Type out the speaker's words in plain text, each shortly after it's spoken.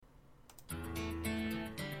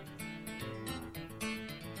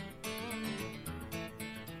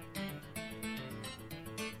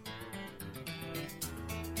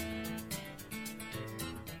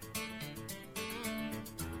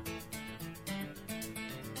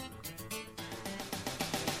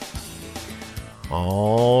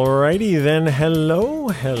Alrighty then, hello.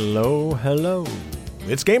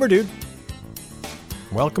 It's Gamer Dude.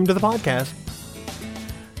 Welcome to the podcast.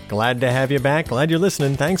 Glad to have you back. Glad you're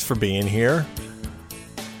listening. Thanks for being here.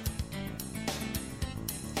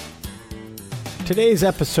 Today's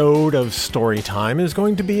episode of Storytime is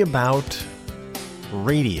going to be about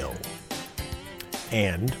radio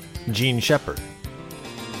and Jean Shepherd.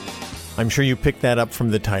 I'm sure you picked that up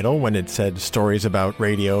from the title when it said stories about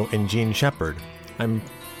radio and Jean Shepherd. I'm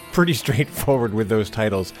pretty straightforward with those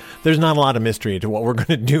titles. There's not a lot of mystery to what we're going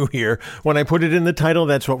to do here. When I put it in the title,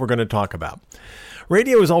 that's what we're going to talk about.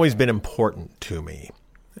 Radio has always been important to me,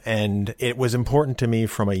 and it was important to me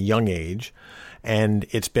from a young age, and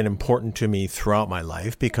it's been important to me throughout my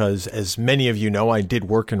life because, as many of you know, I did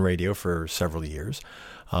work in radio for several years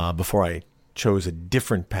before I chose a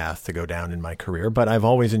different path to go down in my career, but I've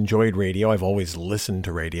always enjoyed radio. I've always listened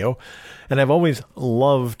to radio, and I've always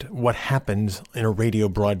loved what happens in a radio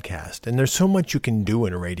broadcast. And there's so much you can do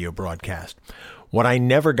in a radio broadcast. What I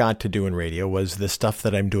never got to do in radio was the stuff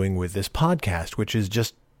that I'm doing with this podcast, which is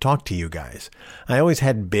just talk to you guys. I always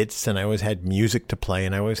had bits, and I always had music to play,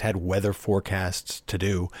 and I always had weather forecasts to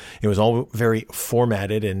do. It was all very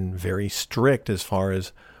formatted and very strict as far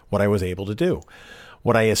as what I was able to do.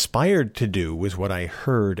 What I aspired to do was what I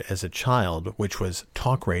heard as a child, which was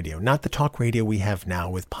talk radio. Not the talk radio we have now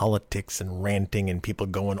with politics and ranting and people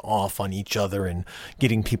going off on each other and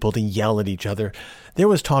getting people to yell at each other. There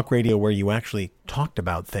was talk radio where you actually talked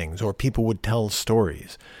about things or people would tell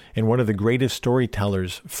stories. And one of the greatest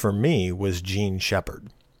storytellers for me was Jean Shepherd.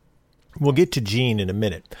 We'll get to Jean in a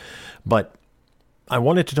minute, but I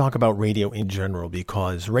wanted to talk about radio in general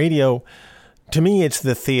because radio, to me, it's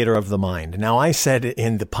the theater of the mind. Now, I said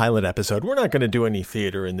in the pilot episode, we're not going to do any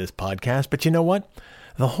theater in this podcast, but you know what?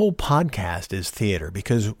 The whole podcast is theater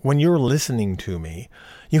because when you're listening to me,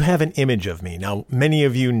 you have an image of me. Now, many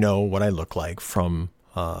of you know what I look like from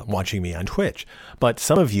watching me on Twitch, but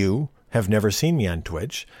some of you have never seen me on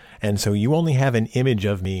Twitch, and so you only have an image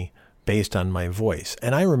of me based on my voice.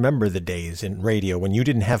 And I remember the days in radio when you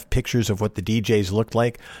didn't have pictures of what the DJs looked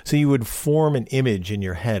like, so you would form an image in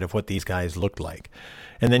your head of what these guys looked like.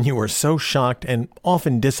 And then you were so shocked and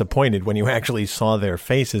often disappointed when you actually saw their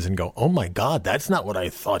faces and go, oh my God, that's not what I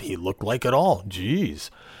thought he looked like at all. Jeez.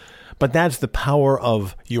 But that's the power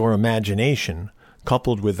of your imagination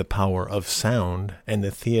coupled with the power of sound and the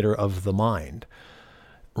theater of the mind.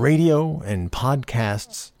 Radio and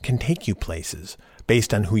podcasts can take you places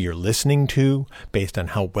based on who you're listening to, based on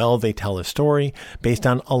how well they tell a story, based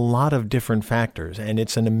on a lot of different factors. And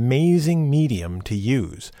it's an amazing medium to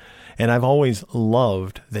use. And I've always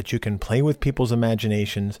loved that you can play with people's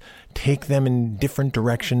imaginations, take them in different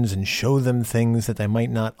directions and show them things that they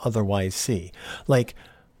might not otherwise see. Like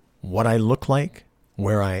what I look like,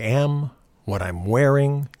 where I am, what I'm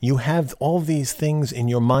wearing. You have all these things in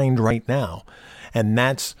your mind right now. And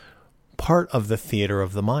that's part of the theater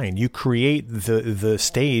of the mind. You create the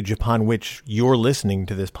stage upon which you're listening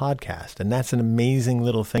to this podcast. And that's an amazing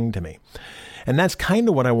little thing to me. And that's kind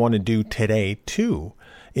of what I want to do today, too,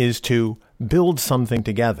 is to build something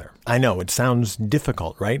together. I know it sounds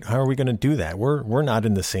difficult, right? How are we going to do that? We're not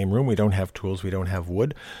in the same room. We don't have tools. We don't have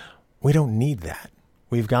wood. We don't need that.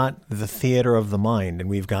 We've got the theater of the mind, and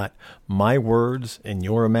we've got my words and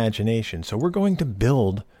your imagination. So we're going to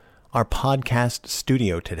build our podcast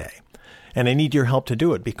studio today. And I need your help to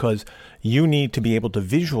do it because you need to be able to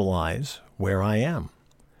visualize where I am.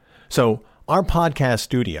 So our podcast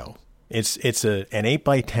studio, it's an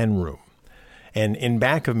 8x10 room. And in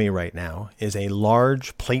back of me right now is a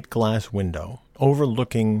large plate glass window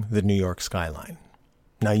overlooking the New York skyline.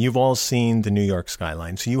 Now, you've all seen the New York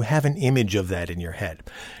skyline, so you have an image of that in your head.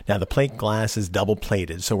 Now, the plate glass is double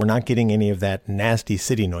plated, so we're not getting any of that nasty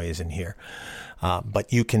city noise in here.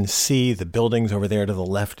 But you can see the buildings over there to the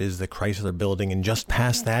left is the Chrysler Building, and just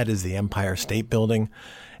past that is the Empire State Building.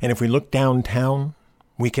 And if we look downtown,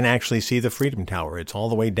 we can actually see the Freedom Tower. It's all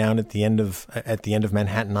the way down at the end of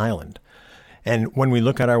Manhattan Island. And when we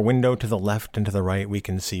look at our window to the left and to the right, we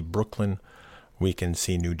can see Brooklyn, we can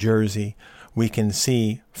see New Jersey, we can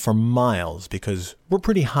see for miles because we're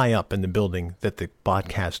pretty high up in the building that the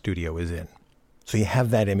podcast studio is in. So you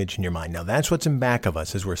have that image in your mind. Now, that's what's in back of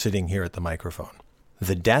us as we're sitting here at the microphone.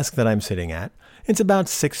 The desk that I'm sitting at, it's about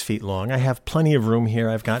 6 feet long. I have plenty of room here.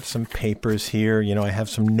 I've got some papers here. I have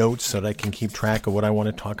some notes so that I can keep track of what I want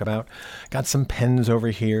to talk about. Got some pens over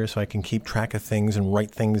here so I can keep track of things and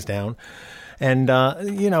write things down. And,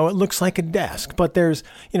 it looks like a desk, but there's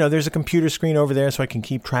a computer screen over there so I can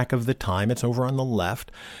keep track of the time. It's over on the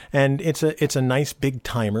left. And it's a nice big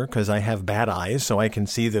timer because I have bad eyes, so I can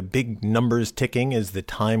see the big numbers ticking as the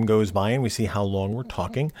time goes by and we see how long we're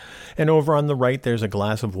talking. And over on the right, there's a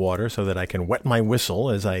glass of water so that I can wet my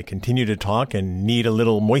whistle as I continue to talk and need a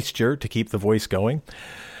little moisture to keep the voice going.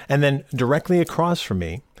 And then directly across from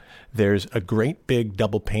me, there's a great big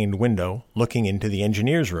double-paned window looking into the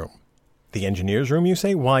engineer's room. The engineer's room, you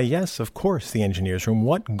say? Why, yes, of course, the engineer's room.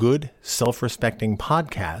 What good, self-respecting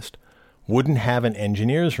podcast wouldn't have an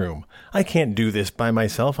engineer's room? I can't do this by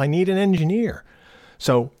myself. I need an engineer.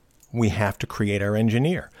 So we have to create our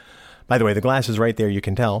engineer. By the way, the glass is right there, you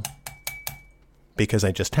can tell, because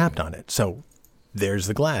I just tapped on it. So there's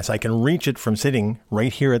the glass. I can reach it from sitting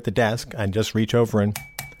right here at the desk. I just reach over and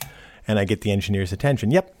I get the engineer's attention.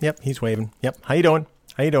 Yep, he's waving. Yep, how you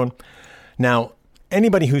doing? Now,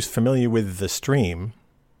 anybody who's familiar with the stream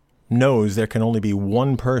knows there can only be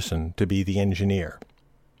one person to be the engineer,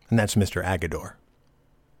 and that's Mr. Agador.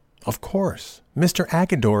 Of course, Mr.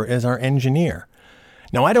 Agador is our engineer.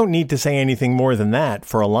 Now, I don't need to say anything more than that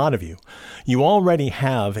for a lot of you. You already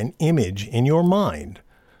have an image in your mind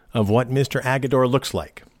of what Mr. Agador looks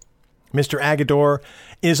like. Mr. Agador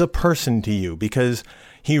is a person to you because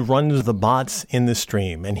he runs the bots in the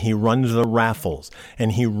stream, and he runs the raffles,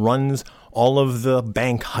 and he runs all of the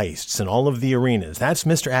bank heists and all of the arenas. That's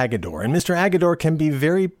Mr. Agador. And Mr. Agador can be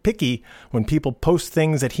very picky when people post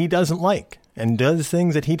things that he doesn't like and does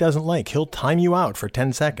things that he doesn't like. He'll time you out for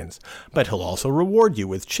 10 seconds, but he'll also reward you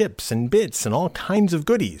with chips and bits and all kinds of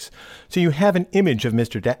goodies. So you have an image of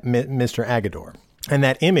Mr. Agador. And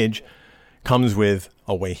that image comes with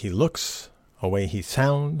a way he looks, a way he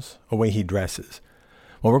sounds, a way he dresses.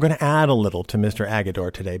 Well, we're going to add a little to Mr.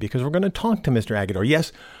 Agador today because we're going to talk to Mr. Agador.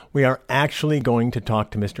 Yes, we are actually going to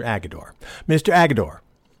talk to Mr. Agador. Mr. Agador.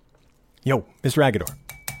 Yo, Mr. Agador.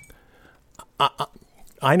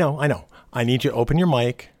 I know. I need you to open your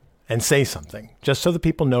mic and say something, just so the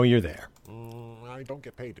people know you're there. I don't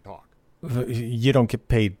get paid to talk. You don't get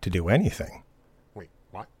paid to do anything. Wait,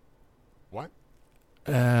 what? What?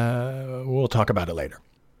 We'll talk about it later.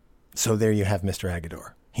 So there you have Mr.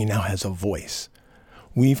 Agador. He now has a voice.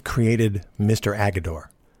 We've created Mr. Agador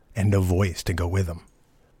and a voice to go with him.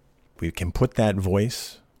 We can put that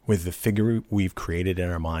voice with the figure we've created in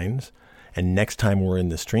our minds, and next time we're in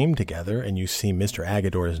the stream together and you see Mr.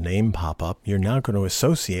 Agador's name pop up, you're now going to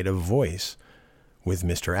associate a voice with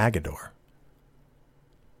Mr. Agador.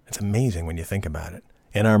 It's amazing when you think about it.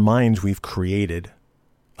 In our minds, we've created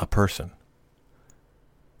a person.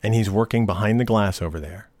 And he's working behind the glass over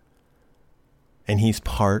there. And he's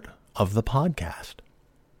part of the podcast.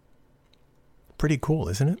 Pretty cool,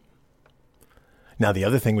 isn't it? Now, the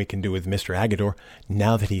other thing we can do with Mr. Agador,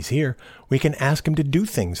 now that he's here, we can ask him to do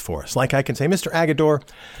things for us. Like I can say, Mr. Agador,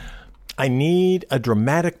 I need a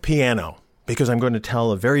dramatic piano because I'm going to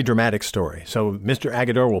tell a very dramatic story. So Mr.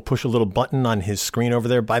 Agador will push a little button on his screen over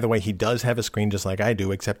there. By the way, he does have a screen just like I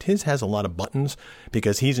do, except his has a lot of buttons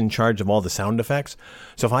because he's in charge of all the sound effects.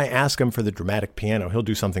 So if I ask him for the dramatic piano, he'll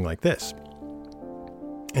do something like this.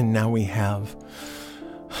 And now we have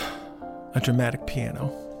a dramatic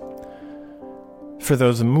piano for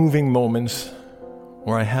those moving moments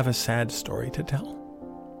where I have a sad story to tell,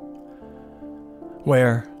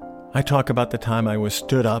 where I talk about the time I was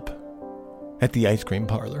stood up at the ice cream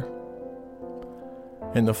parlor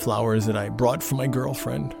and the flowers that I brought for my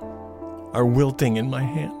girlfriend are wilting in my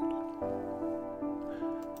hand.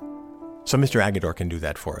 So Mr. Agador can do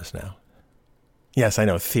that for us now. Yes, I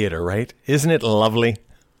know, theater, right? Isn't it lovely?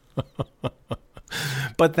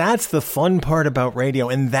 But that's the fun part about radio,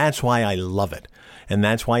 and that's why I love it. And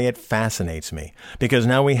that's why it fascinates me. Because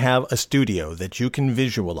now we have a studio that you can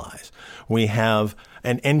visualize. We have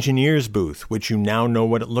an engineer's booth, which you now know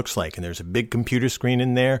what it looks like. And there's a big computer screen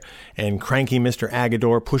in there, and cranky Mr.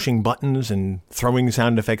 Agador pushing buttons and throwing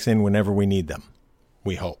sound effects in whenever we need them.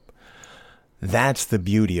 We hope. That's the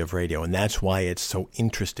beauty of radio, and that's why it's so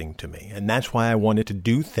interesting to me. And that's why I wanted to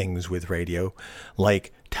do things with radio,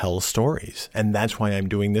 like tell stories. And that's why I'm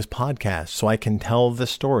doing this podcast, so I can tell the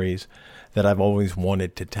stories that I've always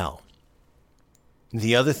wanted to tell.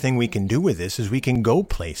 The other thing we can do with this is we can go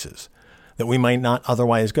places that we might not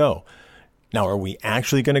otherwise go. Now, are we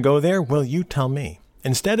actually going to go there? Well, you tell me.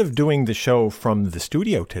 Instead of doing the show from the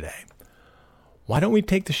studio today, why don't we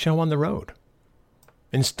take the show on the road?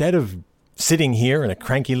 Instead of sitting here in a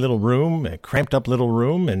cranky little room, a cramped up little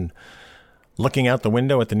room, and looking out the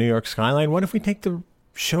window at the New York skyline, what if we take the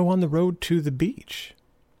show on the road to the beach?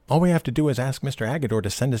 All we have to do is ask Mr. Agador to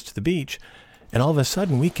send us to the beach, and all of a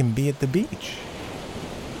sudden we can be at the beach.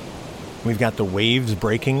 We've got the waves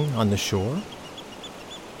breaking on the shore.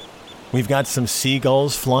 We've got some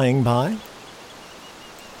seagulls flying by.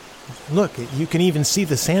 Look, you can even see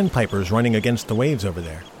the sandpipers running against the waves over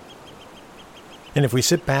there. And if we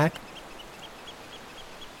sit back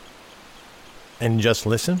and just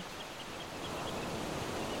listen,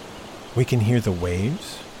 we can hear the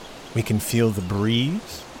waves. We can feel the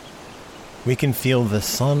breeze. We can feel the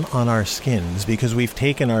sun on our skins because we've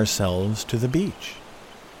taken ourselves to the beach.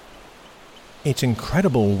 It's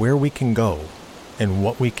incredible where we can go and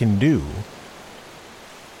what we can do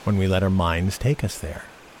when we let our minds take us there,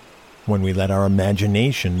 when we let our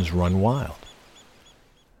imaginations run wild.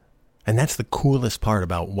 And that's the coolest part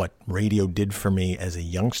about what radio did for me as a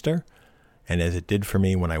youngster, and as it did for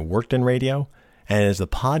me when I worked in radio, and as the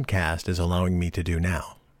podcast is allowing me to do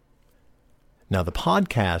now. Now, the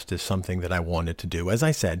podcast is something that I wanted to do, as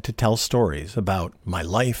I said, to tell stories about my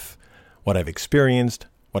life, what I've experienced,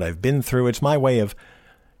 what I've been through. It's my way of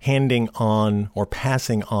handing on or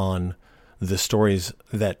passing on the stories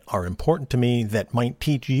that are important to me that might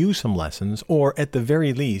teach you some lessons, or at the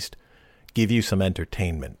very least, give you some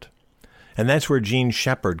entertainment. And that's where Gene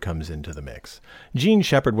Shepard comes into the mix. Gene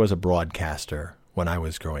Shepard was a broadcaster when I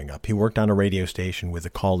was growing up. He worked on a radio station with the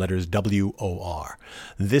call letters WOR.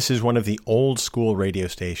 This is one of the old school radio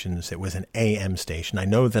stations. It was an AM station. I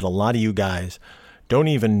know that a lot of you guys don't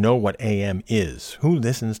even know what AM is. Who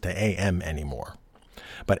listens to AM anymore?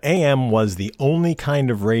 But AM was the only kind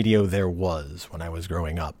of radio there was when I was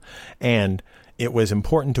growing up. And it was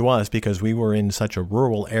important to us because we were in such a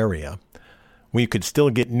rural area. We could still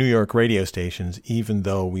get New York radio stations even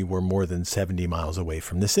though we were more than 70 miles away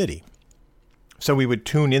from the city. So we would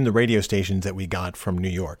tune in the radio stations that we got from New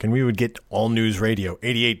York, and we would get All News Radio,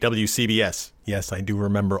 88 WCBS. Yes, I do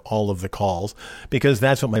remember all of the calls because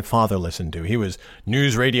that's what my father listened to. He was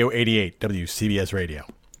News Radio 88 WCBS Radio.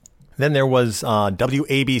 Then there was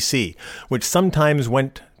WABC, which sometimes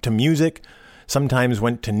went to music, sometimes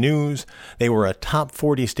went to news. They were a top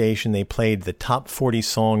 40 station. They played the top 40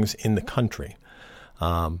 songs in the country.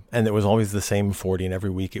 And it was always the same 40, and every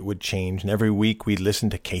week it would change. And every week we'd listen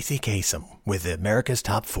to Casey Kasem with America's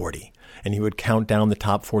Top 40. And he would count down the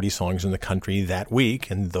top 40 songs in the country that week.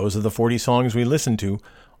 And those are the 40 songs we listened to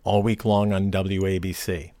all week long on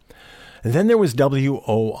WABC. And then there was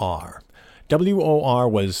WOR. WOR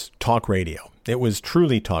was talk radio. It was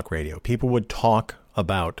truly talk radio. People would talk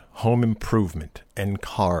about home improvement and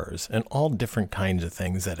cars and all different kinds of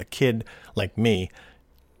things that a kid like me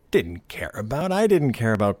didn't care about. I didn't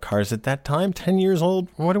care about cars at that time. 10 years old,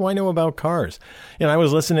 what do I know about cars? You know, I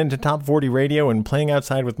was listening to Top 40 radio and playing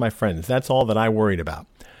outside with my friends. That's all that I worried about.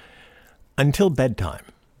 Until bedtime.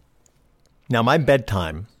 Now, my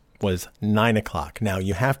bedtime was 9 o'clock. Now,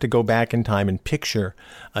 you have to go back in time and picture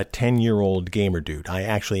a 10-year-old gamer dude. I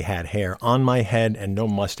actually had hair on my head and no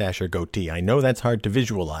mustache or goatee. I know that's hard to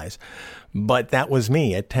visualize, but that was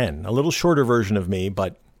me at 10. A little shorter version of me,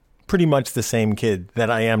 but pretty much the same kid that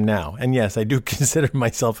I am now. And yes, I do consider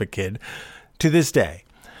myself a kid to this day.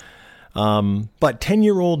 But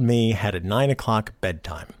 10-year-old me had a 9 o'clock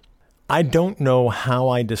bedtime. I don't know how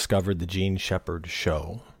I discovered the Gene Shepard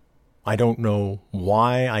show. I don't know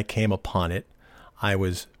why I came upon it. I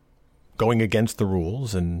was going against the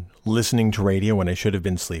rules and listening to radio when I should have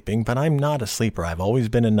been sleeping, but I'm not a sleeper. I've always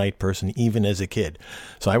been a night person, even as a kid.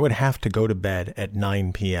 So I would have to go to bed at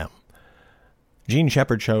 9 p.m. Gene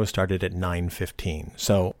Shepard show started at 9:15.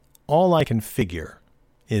 So all I can figure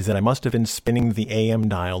is that I must have been spinning the AM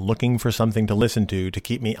dial looking for something to listen to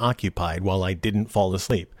keep me occupied while I didn't fall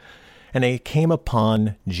asleep. And I came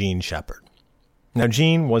upon Gene Shepard. Now,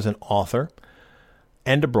 Gene was an author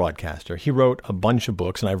and a broadcaster. He wrote a bunch of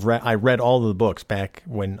books, and I read all of the books back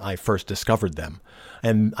when I first discovered them.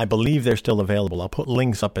 And I believe they're still available. I'll put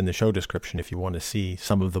links up in the show description if you want to see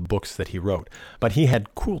some of the books that he wrote. But he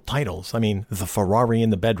had cool titles. I mean, The Ferrari in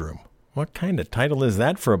the Bedroom. What kind of title is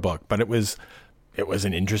that for a book? But it was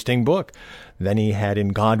an interesting book. Then he had In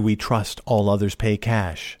God We Trust, All Others Pay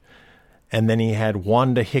Cash. And then he had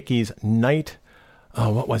Wanda Hickey's Night. Oh,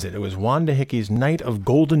 what was it? It was Wanda Hickey's Night of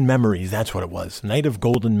Golden Memories. That's what it was. Night of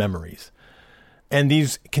Golden Memories. And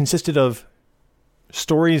these consisted of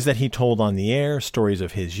stories that he told on the air, stories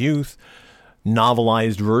of his youth,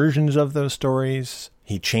 novelized versions of those stories.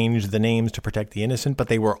 He changed the names to protect the innocent, but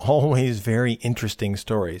they were always very interesting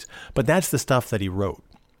stories. But that's the stuff that he wrote.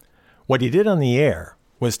 What he did on the air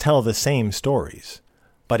was tell the same stories,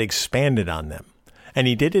 but expanded on them. And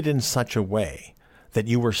he did it in such a way that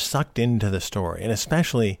you were sucked into the story, and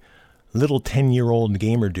especially little 10-year-old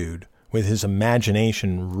gamer dude with his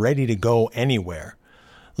imagination ready to go anywhere,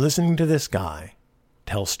 listening to this guy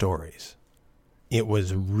tell stories. it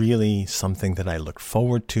was really something that I looked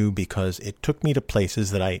forward to because it took me to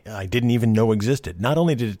places that I didn't even know existed. Not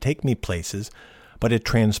only did it take me places, but it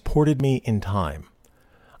transported me in time.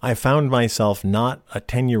 I found myself not a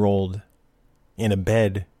 10-year-old in a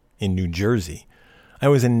bed in New Jersey. I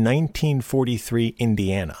was in 1943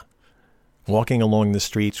 Indiana, walking along the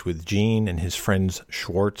streets with Gene and his friends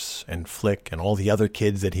Schwartz and Flick and all the other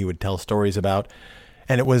kids that he would tell stories about.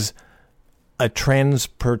 And it was a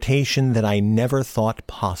transportation that I never thought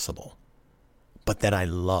possible, but that I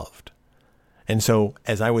loved. And so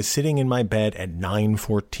as I was sitting in my bed at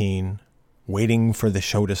 9:14, waiting for the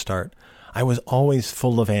show to start, I was always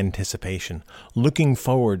full of anticipation, looking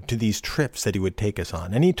forward to these trips that he would take us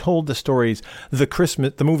on. And he told the stories.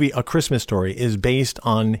 The movie A Christmas Story is based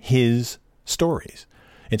on his stories.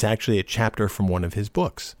 It's actually a chapter from one of his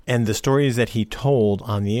books. And the stories that he told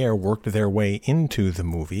on the air worked their way into the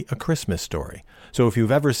movie A Christmas Story. So if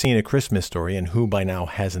you've ever seen A Christmas Story, and who by now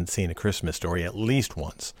hasn't seen A Christmas Story at least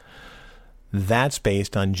once, that's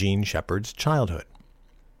based on Jean Shepherd's childhood.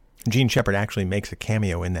 Jean Shepherd actually makes a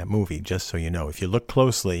cameo in that movie, just so you know. If you look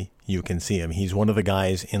closely, you can see him. He's one of the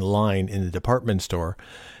guys in line in the department store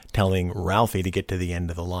telling Ralphie to get to the end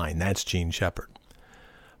of the line. That's Jean Shepherd.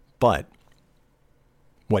 But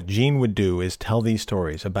what Jean would do is tell these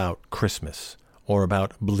stories about Christmas, or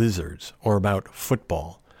about blizzards, or about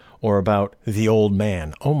football, or about the old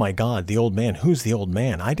man. Oh my God, the old man. Who's the old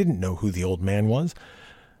man? I didn't know who the old man was.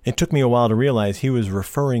 It took me a while to realize he was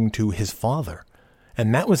referring to his father.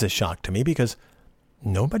 And that was a shock to me because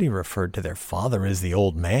nobody referred to their father as the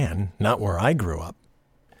old man, not where I grew up.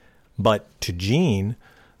 But to Gene,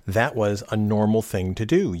 that was a normal thing to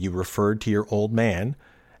do. You referred to your old man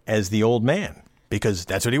as the old man because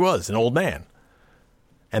that's what he was, an old man.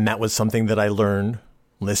 And that was something that I learned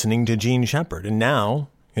listening to Jean Shepherd. And now,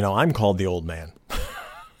 I'm called the old man.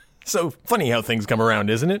 So funny how things come around,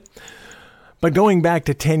 isn't it? But going back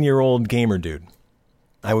to 10-year-old gamer dude,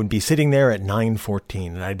 I would be sitting there at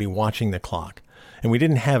 9:14 and I'd be watching the clock. And we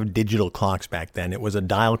didn't have digital clocks back then. It was a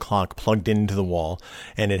dial clock plugged into the wall,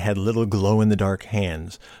 and it had little glow-in-the-dark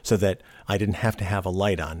hands so that I didn't have to have a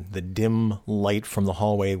light on. The dim light from the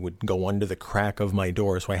hallway would go under the crack of my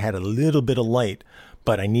door, so I had a little bit of light,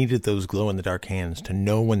 but I needed those glow-in-the-dark hands to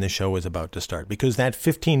know when the show was about to start. Because that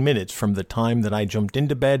 15 minutes from the time that I jumped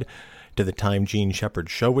into bed to the time Jean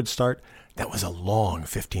Shepherd's show would start, that was a long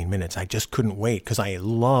 15 minutes. I just couldn't wait because I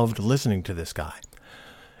loved listening to this guy.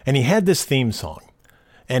 And he had this theme song.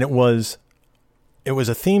 And it was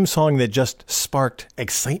a theme song that just sparked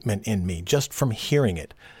excitement in me just from hearing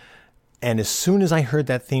it. And as soon as I heard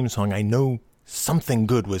that theme song, I knew something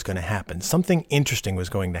good was going to happen. Something interesting was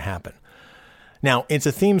going to happen. Now, it's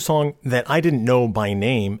a theme song that I didn't know by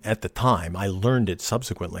name at the time. I learned it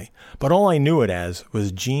subsequently. But all I knew it as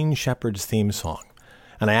was Jean Shepherd's theme song.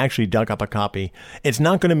 And I actually dug up a copy. It's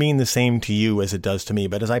not going to mean the same to you as it does to me,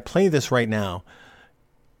 but as I play this right now,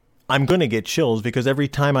 I'm going to get chills because every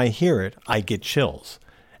time I hear it, I get chills.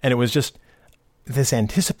 And it was just this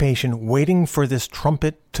anticipation, waiting for this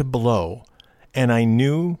trumpet to blow, and I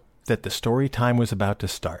knew that the story time was about to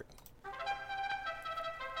start.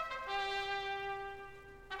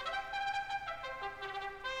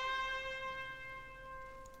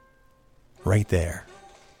 Right there.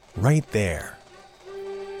 Right there.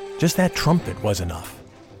 Just that trumpet was enough.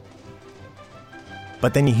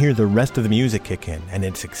 But then you hear the rest of the music kick in, and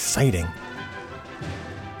it's exciting.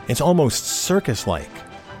 It's almost circus-like.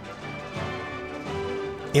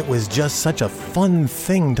 It was just such a fun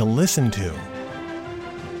thing to listen to.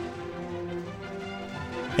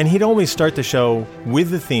 And he'd always start the show with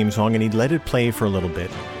the theme song, and he'd let it play for a little bit.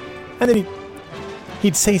 And then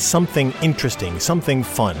he'd say something interesting, something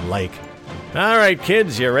fun, like, "All right,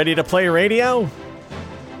 kids, you ready to play radio?"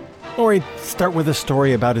 Or he'd start with a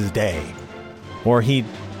story about his day. Or he'd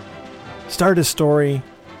start a story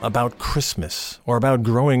about Christmas, or about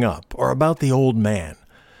growing up, or about the old man.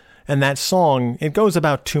 And that song, it goes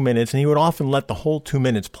about 2 minutes, and he would often let the whole 2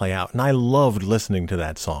 minutes play out. And I loved listening to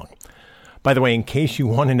that song. By the way, in case you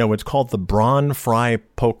want to know, it's called the Braun Fry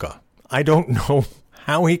Polka. I don't know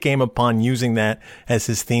how he came upon using that as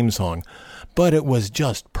his theme song, but it was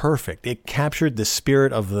just perfect. It captured the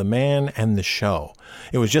spirit of the man and the show.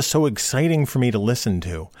 It was just so exciting for me to listen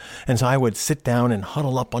to. And so I would sit down and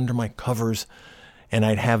huddle up under my covers, and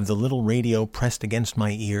I'd have the little radio pressed against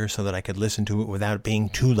my ear so that I could listen to it without it being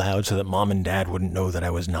too loud so that Mom and Dad wouldn't know that I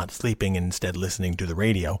was not sleeping and instead listening to the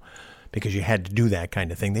radio, because you had to do that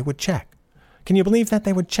kind of thing. They would check. Can you believe that?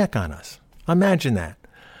 They would check on us. Imagine that.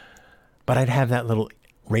 But I'd have that little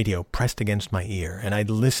radio pressed against my ear, and I'd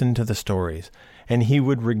listen to the stories, and he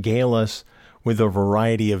would regale us with a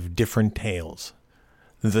variety of different tales.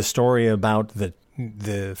 The story about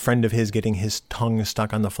the friend of his getting his tongue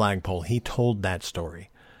stuck on the flagpole, he told that story.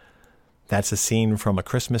 That's a scene from A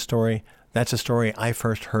Christmas Story. That's a story I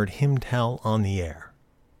first heard him tell on the air.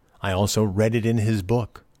 I also read it in his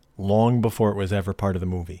book long before it was ever part of the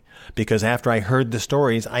movie, because after I heard the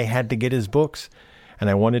stories, I had to get his books, and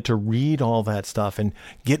I wanted to read all that stuff and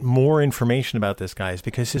get more information about this guy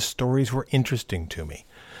because his stories were interesting to me.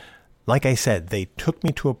 Like I said, they took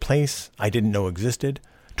me to a place I didn't know existed,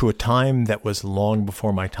 to a time that was long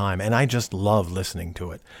before my time, and I just loved listening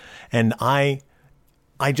to it. And I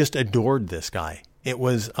just adored this guy. It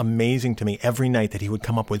was amazing to me every night that he would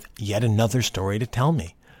come up with yet another story to tell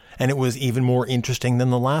me. And it was even more interesting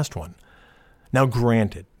than the last one. Now,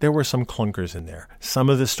 granted, there were some clunkers in there. Some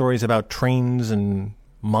of the stories about trains and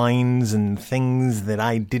mines and things that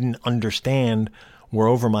I didn't understand were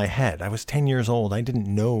over my head. I was 10 years old. I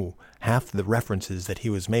didn't know half the references that he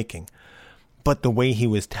was making. But the way he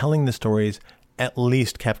was telling the stories at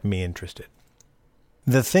least kept me interested.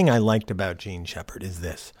 The thing I liked about Jean Shepherd is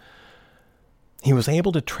this. He was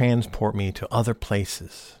able to transport me to other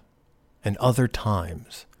places and other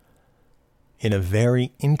times in a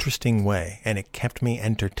very interesting way, and it kept me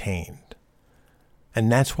entertained.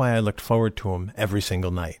 And that's why I looked forward to him every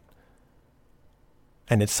single night.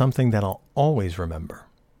 And it's something that I'll always remember.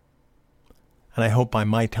 And I hope by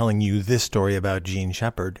my telling you this story about Jean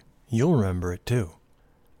Shepherd, you'll remember it too.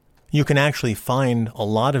 You can actually find a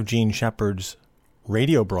lot of Jean Shepherd's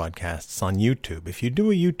radio broadcasts on YouTube. If you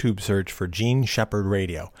do a YouTube search for Jean Shepherd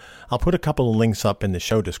Radio, I'll put a couple of links up in the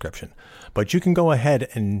show description. But you can go ahead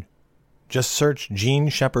and just search Jean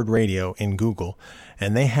Shepherd Radio in Google,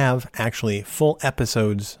 and they have actually full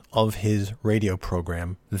episodes of his radio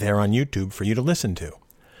program there on YouTube for you to listen to.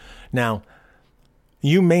 Now,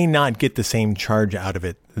 you may not get the same charge out of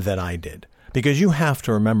it that I did, because you have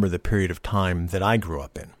to remember the period of time that I grew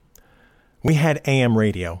up in. We had AM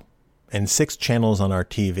radio and 6 channels on our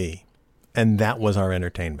TV, and that was our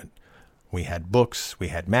entertainment. We had books, we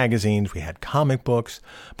had magazines, we had comic books,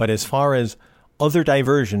 but as far as other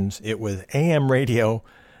diversions, it was AM radio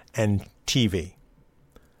and TV.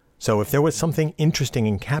 So if there was something interesting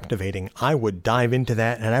and captivating, I would dive into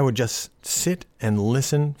that, and I would just sit and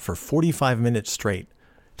listen for 45 minutes straight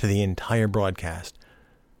to the entire broadcast,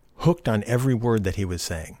 hooked on every word that he was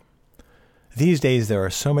saying. These days, there are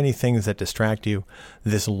so many things that distract you.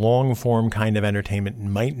 This long-form kind of entertainment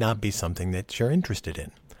might not be something that you're interested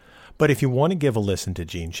in. But if you want to give a listen to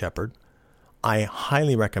Jean Shepherd, I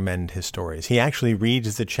highly recommend his stories. He actually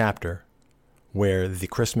reads the chapter where the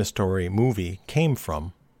Christmas Story movie came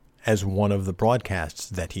from as one of the broadcasts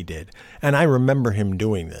that he did. And I remember him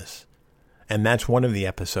doing this. And that's one of the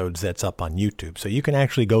episodes that's up on YouTube. So you can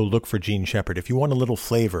actually go look for Jean Shepherd if you want a little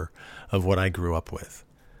flavor of what I grew up with.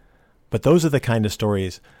 But those are the kind of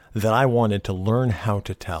stories that I wanted to learn how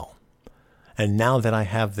to tell. And now that I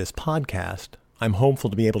have this podcast, I'm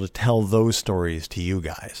hopeful to be able to tell those stories to you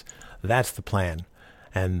guys. That's the plan.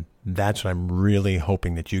 And that's what I'm really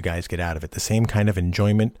hoping that you guys get out of it. The same kind of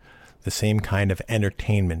enjoyment, the same kind of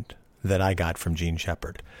entertainment that I got from Jean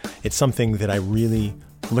Shepherd. It's something that I really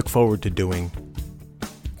look forward to doing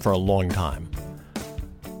for a long time.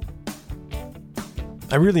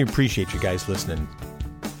 I really appreciate you guys listening.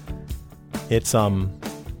 It's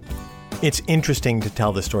interesting to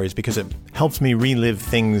tell the stories because it helps me relive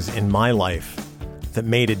things in my life that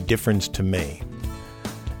made a difference to me.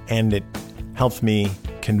 And it helps me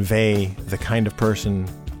convey the kind of person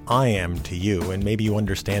I am to you. And maybe you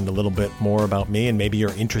understand a little bit more about me, and maybe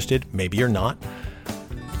you're interested, maybe you're not.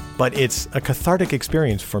 But it's a cathartic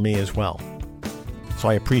experience for me as well. So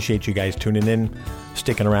I appreciate you guys tuning in,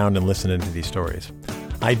 sticking around and listening to these stories.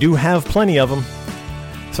 I do have plenty of them.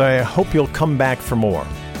 So I hope you'll come back for more.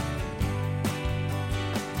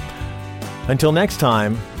 Until next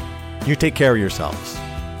time, you take care of yourselves.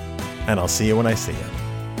 And I'll see you when I see you.